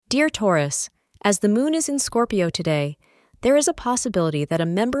Dear Taurus, as the moon is in Scorpio today, there is a possibility that a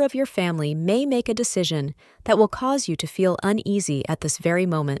member of your family may make a decision that will cause you to feel uneasy at this very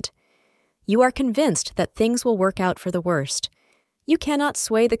moment. You are convinced that things will work out for the worst. You cannot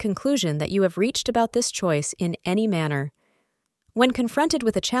sway the conclusion that you have reached about this choice in any manner. When confronted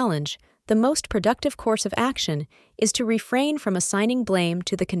with a challenge, the most productive course of action is to refrain from assigning blame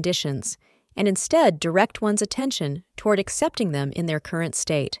to the conditions and instead direct one's attention toward accepting them in their current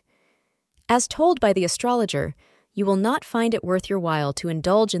state. As told by the astrologer, you will not find it worth your while to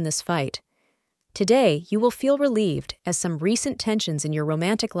indulge in this fight. Today, you will feel relieved as some recent tensions in your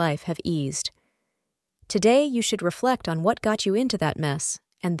romantic life have eased. Today, you should reflect on what got you into that mess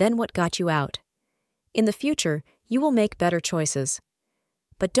and then what got you out. In the future, you will make better choices.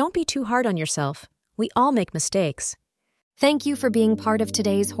 But don't be too hard on yourself. We all make mistakes. Thank you for being part of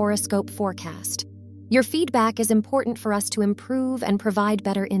today's horoscope forecast. Your feedback is important for us to improve and provide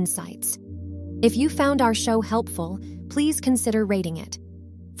better insights. If you found our show helpful, please consider rating it.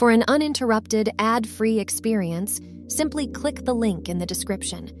 For an uninterrupted, ad-free experience, simply click the link in the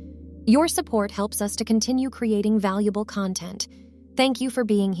description. Your support helps us to continue creating valuable content. Thank you for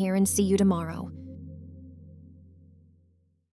being here and see you tomorrow.